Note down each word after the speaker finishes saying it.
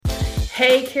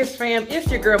Hey Kiss fam,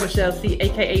 it's your girl Michelle C,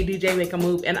 aka DJ Make a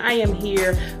Move, and I am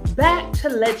here back to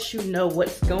let you know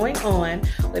what's going on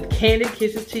with Candid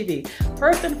Kisses TV.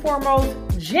 First and foremost,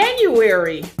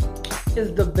 January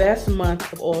is the best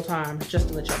month of all time, just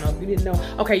to let y'all know if you didn't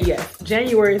know. Okay, yes,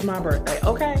 January is my birthday,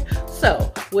 okay?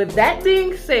 So, with that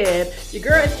being said, your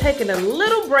girl is taking a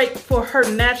little break for her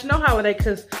national holiday,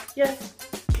 because yes,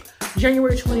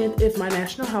 January 20th is my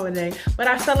national holiday, but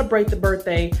I celebrate the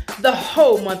birthday the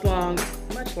whole month long,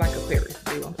 much like Aquarius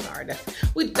do. I'm sorry,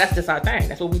 that's just our thing.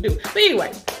 That's what we do. But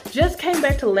anyway, just came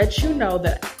back to let you know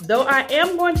that though I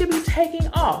am going to be taking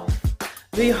off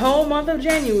the whole month of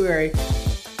January,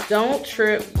 don't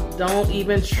trip, don't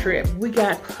even trip. We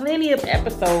got plenty of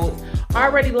episodes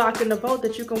already locked in the vault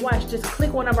that you can watch. Just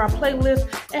click one of our playlists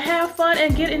and have fun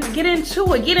and get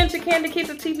into it. Get into Candid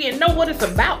Kisses TV and know what it's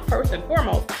about first and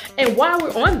foremost. And while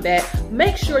we're on that,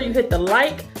 make sure you hit the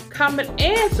like, comment,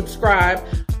 and subscribe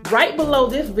right below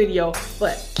this video.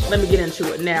 But let me get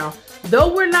into it now.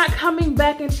 Though we're not coming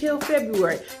back until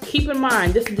February, keep in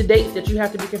mind, this is the dates that you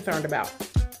have to be concerned about.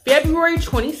 February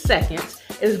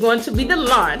 22nd is going to be the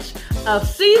launch of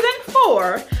season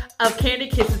 4 of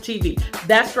Candid Kisses TV.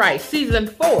 That's right, season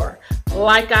 4.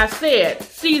 Like I said,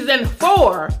 season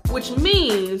 4, which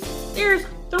means there's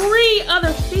 3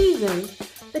 other seasons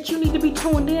that you need to be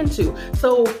tuned into.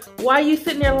 So why are you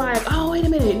sitting there like, oh, wait a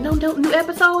minute, no new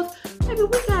episodes? Maybe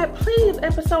we got plenty of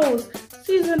episodes,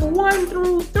 season 1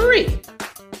 through 3.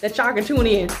 That y'all can tune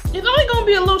in. It's only gonna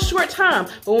be a little short time,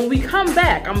 but when we come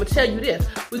back, I'm gonna tell you this,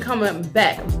 we coming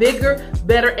back bigger,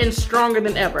 better, and stronger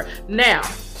than ever. Now,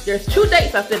 there's 2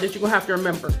 dates I said that you're gonna have to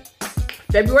remember.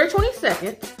 February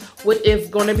 22nd, which is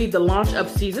gonna be the launch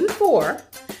of season 4,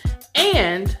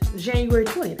 and January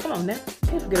 20th. Come on now,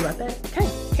 can't forget about that.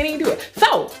 Can't even do it.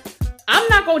 So, I'm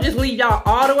not gonna just leave y'all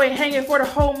all the way hanging for the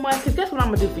whole month, because guess what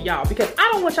I'm gonna do for y'all? Because I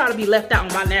don't want y'all to be left out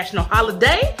on my national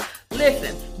holiday.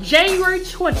 Listen, January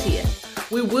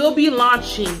 20th, we will be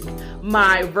launching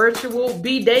my virtual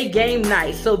B-Day game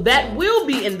night. So that will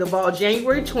be in the vault,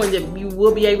 January 20th. You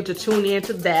will be able to tune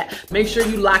into that. Make sure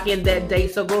you lock in that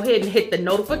date. So go ahead and hit the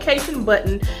notification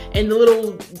button and the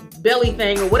little belly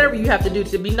thing or whatever you have to do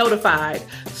to be notified.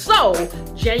 So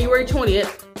January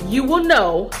 20th, you will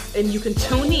know and you can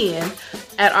tune in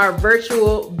at our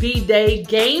virtual B-Day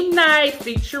game night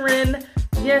featuring,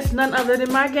 yes, none other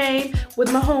than my game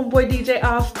with my homeboy DJ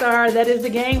All-Star. That is the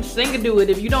game, Singadoo It.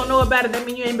 If you don't know about it, that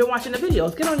means you ain't been watching the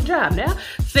videos. Get on your job now,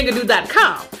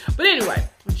 singadoo.com. But anyway,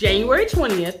 January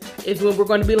 20th is when we're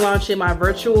going to be launching my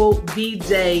virtual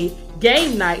B-Day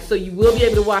game night. So you will be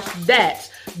able to watch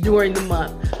that during the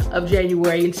month of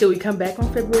January until we come back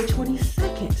on February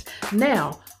 22nd.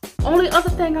 Now, only other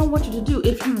thing I want you to do,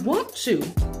 if you want to,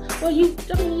 well, you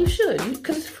should,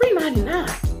 because it's free 99.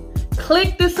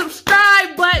 Click the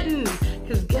subscribe button,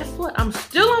 because guess what? I'm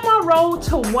still on my road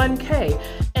to 1K,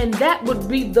 and that would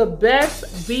be the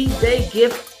best B-Day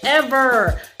gift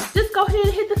ever. Just go ahead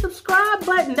and hit the subscribe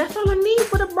button. That's all I need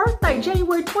for the birthday,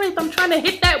 January 20th. I'm trying to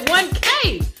hit that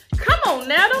 1K. Come on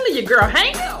now, don't leave your girl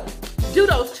hanging. Do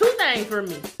those 2 things for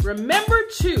me. Remember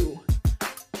to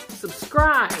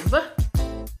subscribe.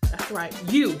 That's right,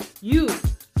 you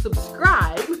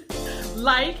subscribe,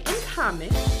 like, and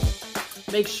comment.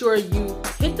 Make sure you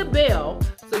hit the bell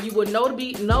so you will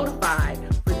be notified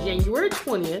for January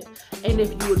 20th. And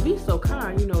if you would be so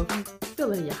kind, if you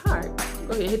feel it in your heart,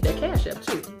 go ahead and hit that Cash App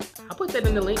too. I'll put that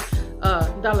in the link.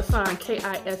 $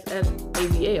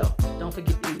 KISSAVL. Don't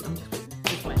forget the E. I'm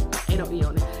just playing. Ain't no E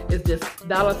on it. It's just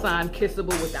 $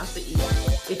 Kissable without the E.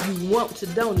 If you want to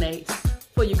donate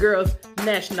for your girl's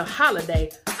national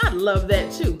holiday, I'd love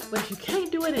that too. But if you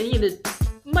can't do it and the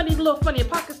money's a little funny, your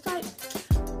pocket's tight,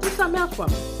 do something else for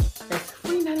me. That's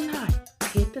free 99.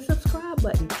 Hit the subscribe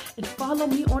button and follow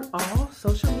me on all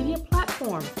social media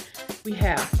platforms. We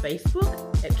have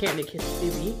Facebook at Candid Kisses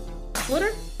TV,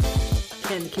 Twitter,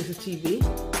 Candid Kisses TV,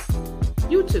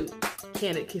 YouTube,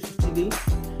 Candid Kisses TV,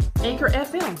 Anchor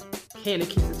FM, Candid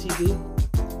Kisses TV,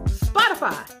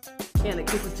 Spotify, Candid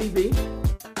Kisses TV,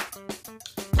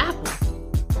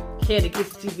 Apple, Candid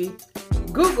Kisses TV,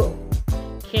 Google,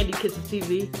 Candid Kisses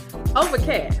TV,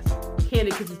 Overcast,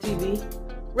 Candid Kisses TV,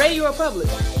 Radio Republic,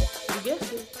 you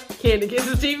guessed it, Candid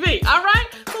Kisses TV. All right?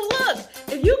 So look,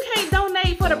 if you can't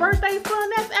donate for the birthday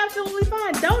fund, that's absolutely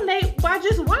fine. Donate by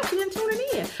just watching and tuning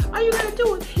in. All you gotta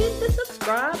do is hit the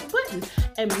subscribe button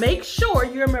and make sure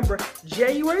you remember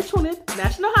January 20th,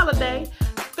 national holiday,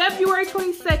 February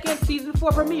 22nd, season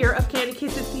 4 premiere of Candid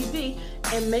Kisses TV,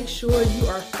 and make sure you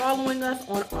are following us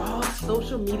on all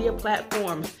social media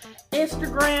platforms.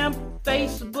 Instagram,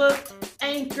 Facebook,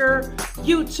 Anchor,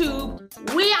 YouTube.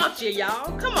 We out here,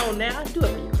 y'all. Come on now. Do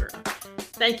it for your girl.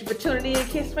 Thank you for tuning in,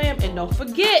 Kiss Fam. And don't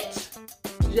forget,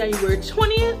 January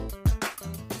 20th,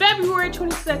 February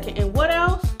 22nd, and what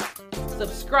else?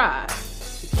 Subscribe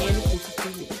to Candy Kisses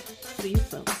TV. See you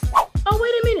soon. Oh,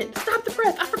 wait a minute. Stop the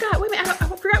breath. I forgot. Wait a minute. I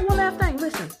forgot one last thing.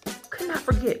 Listen, could not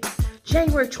forget.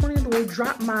 January 20th, when we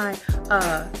drop my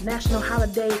national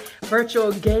holiday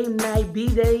virtual game night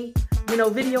B-Day,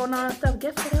 video and all that stuff.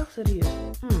 Guess what else it is?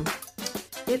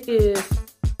 It is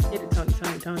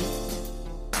Tony.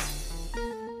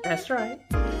 That's right.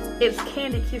 It's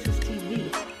Candy Kisses TV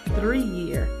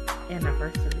 3-year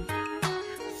anniversary.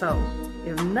 So,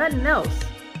 if nothing else,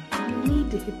 you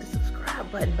need to hit the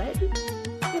subscribe button, baby.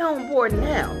 Get on board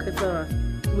now, because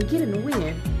when we get in the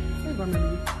wind, we're gonna remember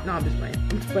you. No, I'm just playing.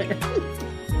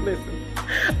 Listen,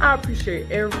 I appreciate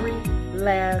every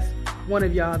last one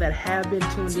of y'all that have been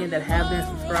tuned in, that have been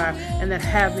subscribed, and that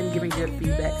have been giving good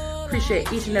feedback.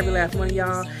 Appreciate each and every last one of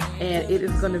y'all, and it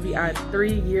is going to be our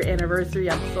 3-year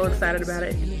anniversary. I'm so excited about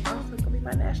it, and it's also going to be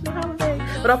my national holiday.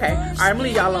 But okay, all right, I'm gonna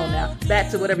leave y'all alone now. Back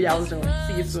to whatever y'all was doing.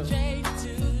 See you soon.